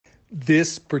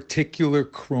This particular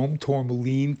chrome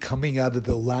tourmaline coming out of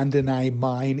the Landonai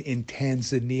mine in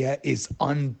Tanzania is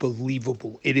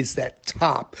unbelievable. It is that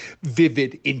top,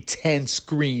 vivid, intense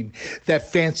green. That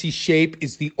fancy shape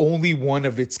is the only one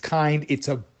of its kind. It's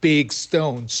a big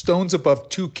stone. Stones above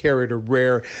 2 carat are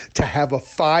rare. To have a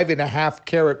 5.5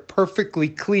 carat perfectly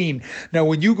clean. Now,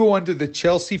 when you go under the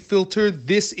Chelsea filter,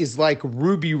 this is like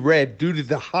ruby red due to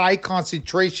the high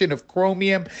concentration of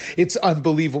chromium. It's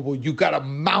unbelievable. You got a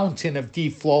mountain of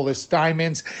deep flawless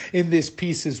diamonds in this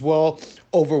piece as well.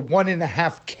 Over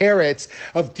 1.5 carats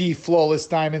of deep flawless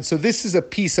diamonds. So this is a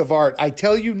piece of art. I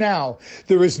tell you now,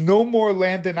 there is no more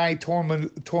Landonite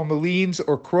tourmalines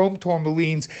or chrome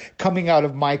tourmalines coming out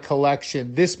of my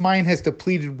collection. This mine has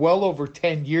depleted well over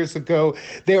 10 years ago.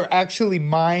 They're actually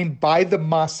mined by the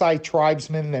Maasai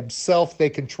tribesmen themselves. They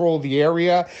control the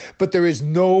area, but there is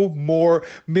no more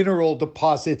mineral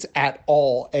deposits at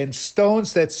all. And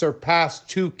stones that surpass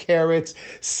 2 carats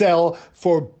sell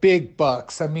for big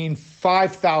bucks. I mean,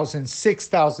 5,000,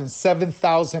 6,000,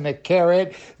 7,000 a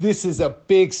carat. This is a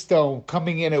big stone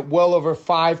coming in at well over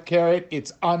 5 carat.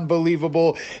 It's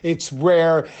unbelievable. It's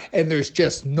rare, and there's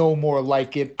just no more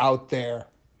like it out there.